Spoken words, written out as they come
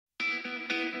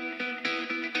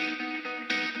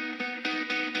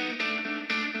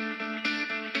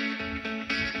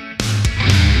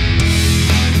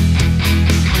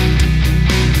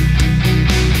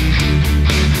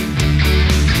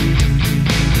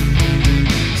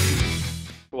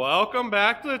Welcome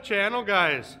back to the channel,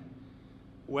 guys.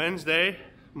 Wednesday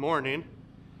morning.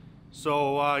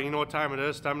 So you know what time it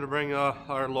is. Time to bring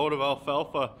our load of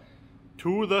alfalfa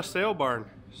to the sale barn.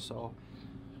 So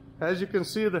as you can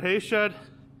see, the hay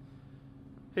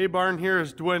barn here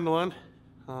is dwindling.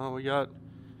 We got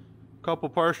a couple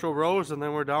partial rows and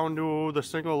then we're down to the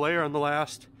single layer on the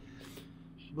last,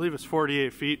 I believe it's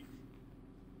 48 feet.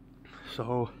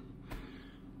 So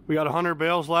we got 100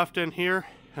 bales left in here,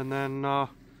 and then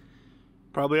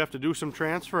probably have to do some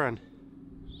transferring.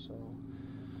 So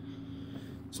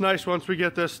it's nice once we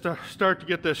get this start to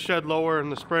get this shed lower in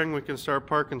the spring, we can start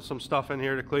parking some stuff in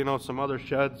here to clean out some other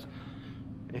sheds,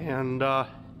 and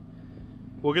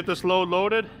we'll get this load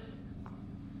loaded,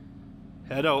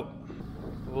 head out,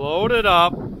 load it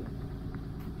up.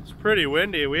 It's pretty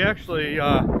windy. We actually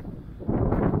got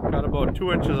about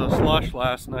 2 inches of slush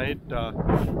last night, but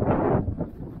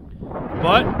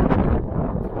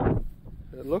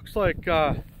it looks like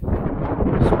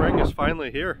spring is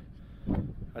finally here.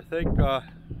 I think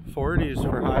 40s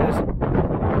for highs,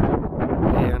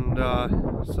 and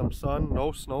some sun,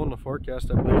 no snow in the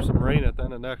forecast. I believe some rain at the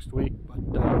end of next week, but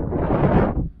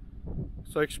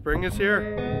looks like spring is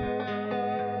here.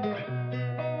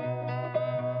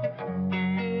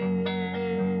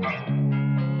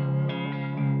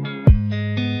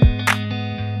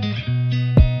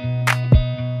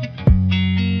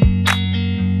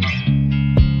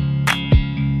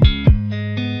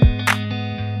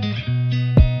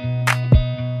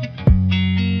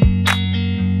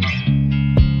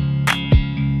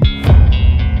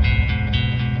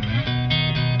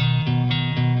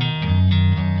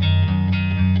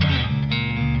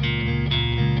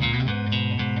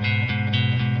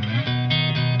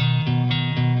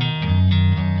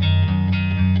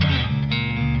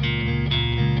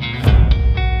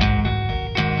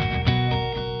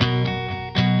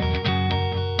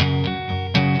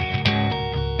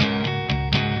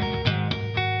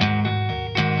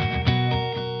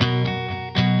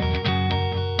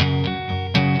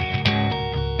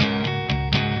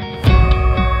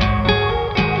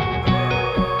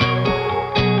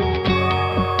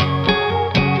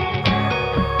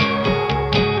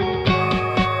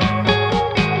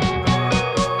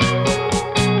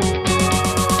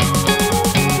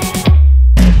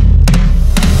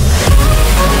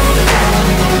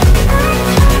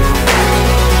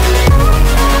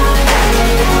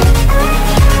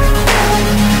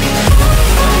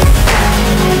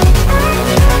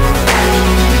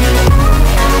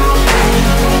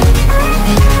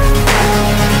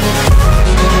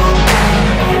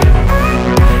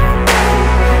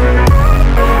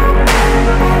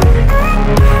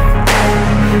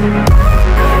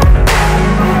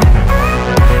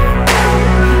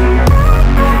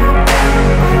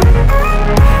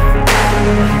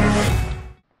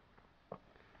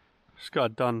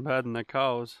 Got done bedding the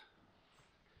cows.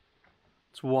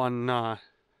 It's one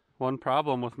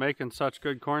problem with making such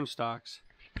good corn stalks.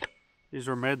 These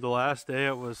were made the last day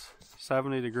it was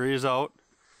 70 degrees out.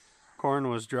 Corn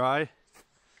was dry,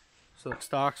 so the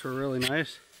stalks were really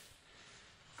nice.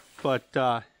 But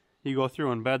you go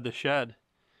through and bed the shed,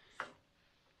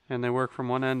 and they work from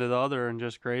one end to the other and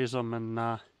just graze them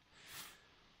and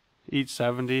eat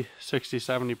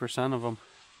 60-70% of them.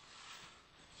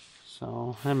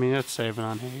 So, I mean, it's saving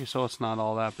on hay, so it's not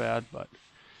all that bad, but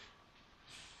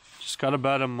just gotta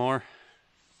bed them more.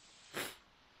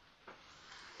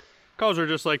 Cows are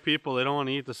just like people. They don't want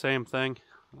to eat the same thing.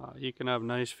 You can have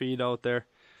nice feed out there,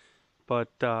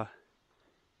 but other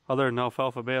than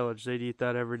alfalfa baleage, they'd eat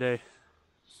that every day.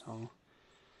 So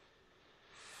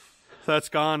that's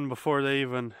gone before they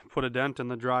even put a dent in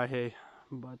the dry hay.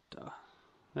 But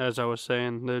as I was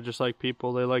saying, they're just like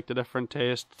people. They like the different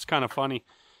taste. It's kind of funny.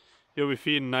 You'll be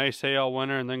feeding nice hay all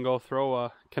winter and then go throw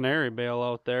a canary bale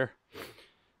out there,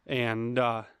 and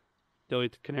they'll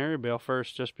eat the canary bale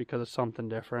first just because it's something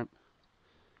different.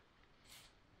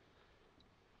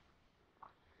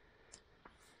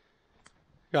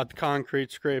 Got the concrete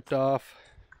scraped off,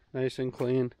 nice and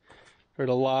clean. There's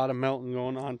a lot of melting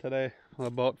going on today,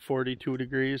 about 42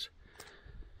 degrees.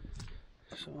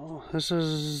 So this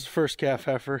is first calf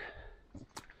heifer.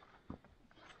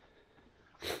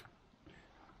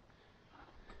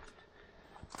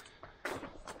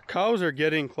 Cows are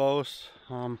getting close.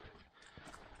 I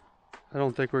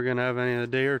don't think we're gonna have any in a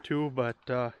day or two, but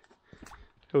it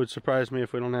would surprise me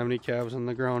if we don't have any calves on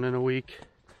the ground in a week.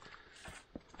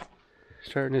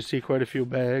 Starting to see quite a few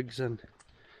bags and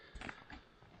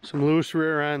some loose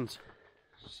rear ends.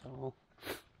 So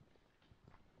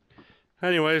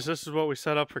anyways, this is what we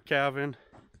set up for calving.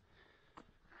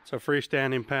 It's a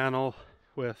freestanding panel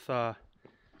with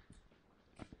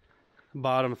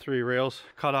bottom 3 rails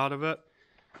cut out of it.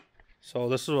 So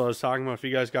this is what I was talking about. If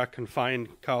you guys got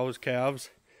confined cows, calves,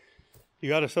 you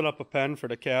got to set up a pen for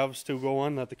the calves to go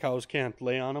in that the cows can't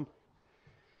lay on them.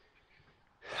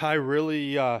 I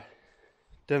really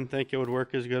didn't think it would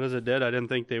work as good as it did. I didn't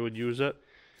think they would use it,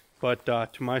 but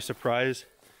to my surprise,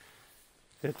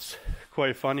 it's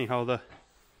quite funny how the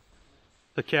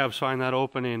calves find that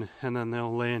opening and then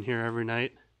they'll lay in here every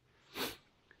night.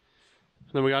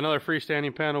 Then we got another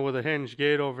freestanding panel with a hinge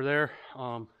gate over there,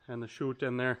 and the chute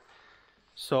in there.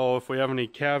 So if we have any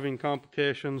calving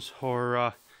complications, or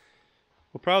well,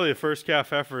 probably the first calf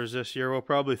heifers this year, we'll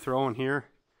probably throw in here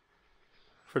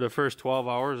for the first 12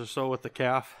 hours or so with the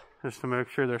calf, just to make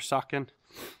sure they're sucking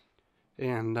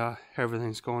and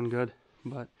everything's going good.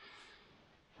 But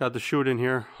got the chute in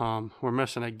here. We're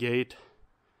missing a gate.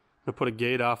 I put a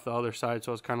gate off the other side,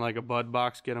 so it's kind of like a bud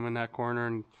box. Get them in that corner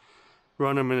and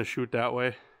run them in a chute that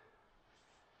way.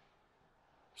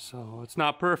 So it's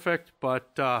not perfect,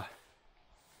 but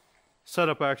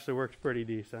setup actually works pretty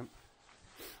decent.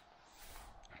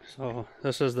 So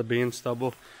this is the bean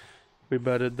stubble. We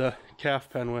bedded the calf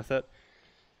pen with it,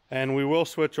 and we will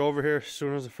switch over here as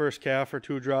soon as the first calf or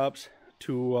 2 drops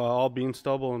to all bean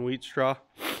stubble and wheat straw.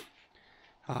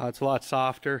 It's a lot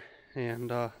softer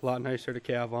and a lot nicer to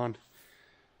calve on.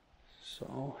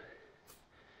 So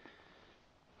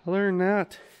other than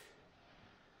that,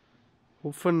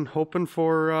 hoping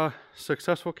for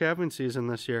successful calving season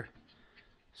this year.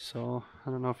 So I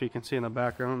don't know if you can see in the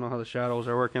background, I don't know how the shadows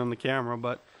are working on the camera,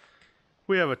 but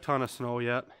we have a ton of snow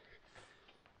yet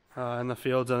in the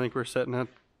fields. I think we're sitting at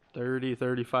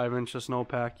 30-35 inch of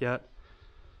snowpack yet.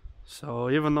 So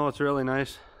even though it's really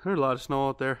nice, there's a lot of snow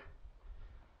out there.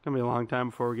 It's gonna be a long time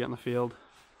before we get in the field,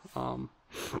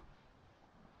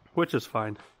 which is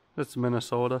fine. It's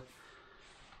Minnesota.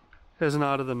 Isn't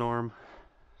out of the norm.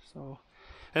 So,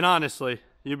 and honestly,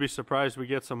 you'd be surprised, we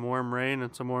get some warm rain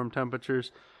and some warm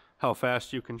temperatures, how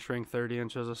fast you can shrink 30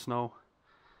 inches of snow.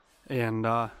 And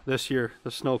this year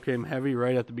the snow came heavy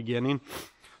right at the beginning,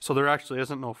 so there actually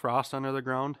isn't no frost under the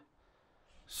ground.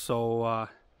 So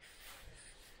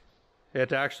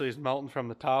it actually is melting from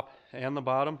the top and the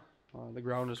bottom. The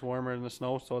ground is warmer than the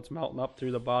snow, so it's melting up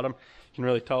through the bottom. You can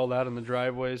really tell that in the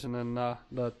driveways, and then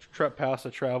the trip past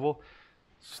the travel,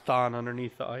 it's thawing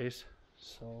underneath the ice.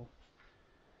 So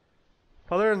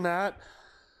other than that,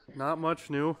 not much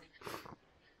new.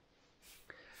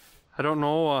 I don't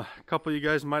know, a couple of you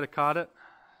guys might have caught it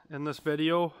in this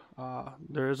video.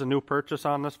 There is a new purchase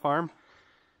on this farm,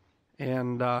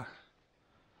 and why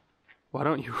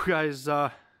don't you guys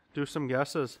do some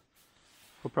guesses?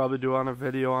 We'll probably do on a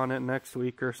video on it next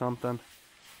week or something.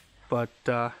 But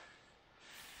yeah,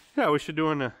 we should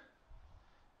do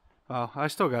I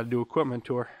still got to do equipment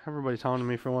tour. Everybody's hounding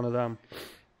me for one of them.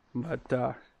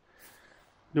 But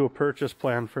do a purchase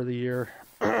plan for the year.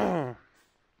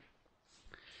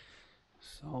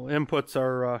 So inputs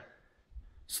are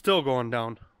still going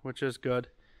down, which is good.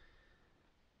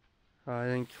 I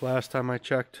think last time I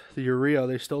checked the urea,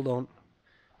 they still don't.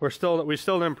 We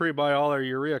still didn't pre-buy all our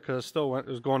urea because it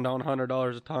was going down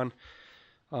 $100 a ton.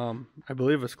 I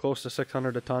believe it's close to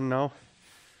 $600 a ton now.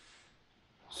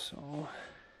 So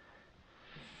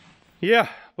yeah,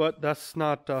 but that's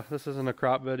not. This isn't a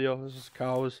crop video. This is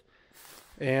cows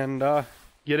and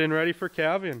getting ready for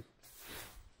calving.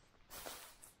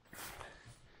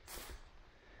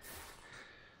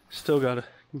 Still gotta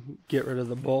get rid of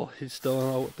the bull. He's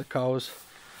still out with the cows.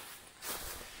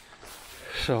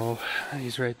 So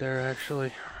he's right there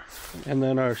actually. And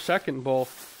then our second bull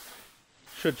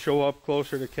should show up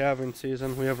closer to calving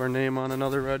season. We have our name on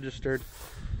another registered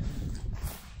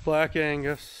black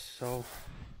Angus. So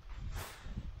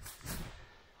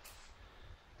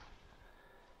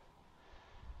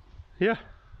yeah,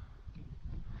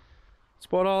 that's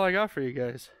about all I got for you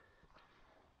guys.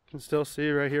 You can still see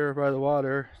right here by the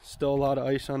water, still a lot of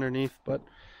ice underneath, but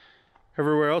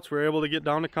everywhere else we're able to get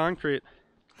down to concrete.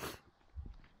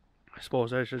 I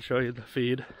suppose I should show you the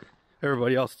feed.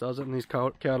 Everybody else does it in these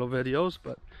cattle videos,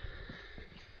 but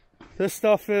this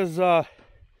stuff is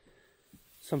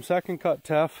some second cut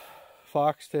teff,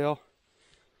 foxtail.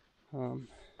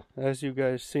 As you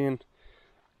guys seen,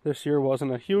 this year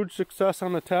wasn't a huge success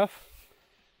on the teff,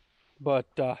 but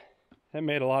it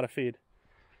made a lot of feed,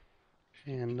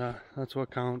 and that's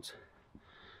what counts.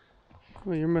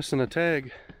 Well, you're missing a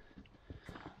tag.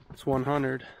 It's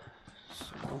 100.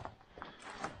 So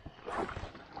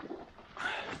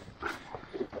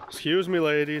excuse me,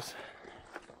 ladies.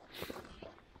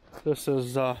 This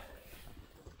is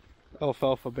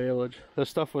alfalfa baleage. This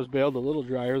stuff was baled a little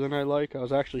drier than I like. I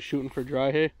was actually shooting for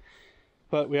dry hay,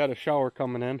 but we had a shower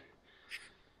coming in,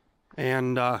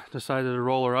 and decided to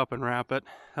roll her up and wrap it.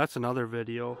 That's another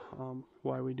video,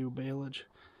 why we do baleage.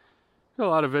 A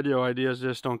lot of video ideas,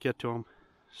 just don't get to them.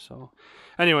 So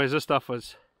anyways, this stuff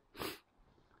was,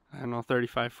 I don't know,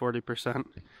 35-40%.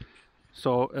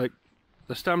 So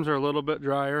the stems are a little bit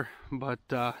drier, but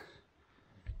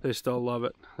they still love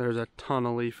it. There's a ton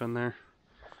of leaf in there.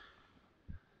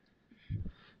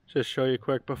 Just show you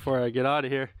quick before I get out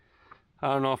of here.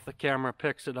 I don't know if the camera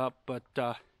picks it up, but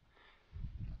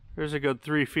there's a good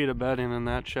 3 feet of bedding in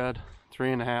that shed,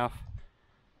 3.5.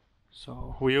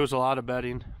 So we use a lot of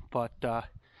bedding, but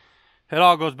it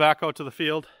all goes back out to the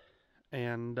field,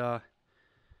 and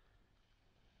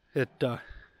it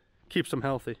keeps them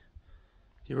healthy.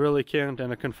 You really can't,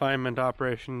 in a confinement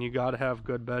operation, you got to have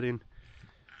good bedding,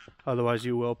 otherwise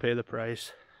you will pay the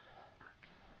price.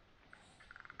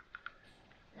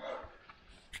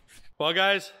 Well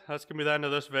guys, that's gonna be the end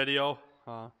of this video.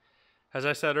 As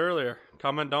I said earlier,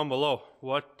 comment down below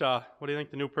what do you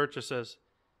think the new purchase is.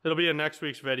 It'll be in next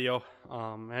week's video.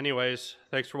 Anyways,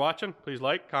 thanks for watching. Please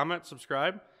like, comment,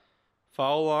 subscribe,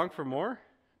 follow along for more,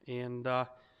 and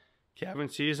calving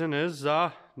season is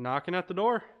knocking at the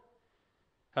door.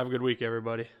 Have a good week,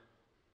 everybody.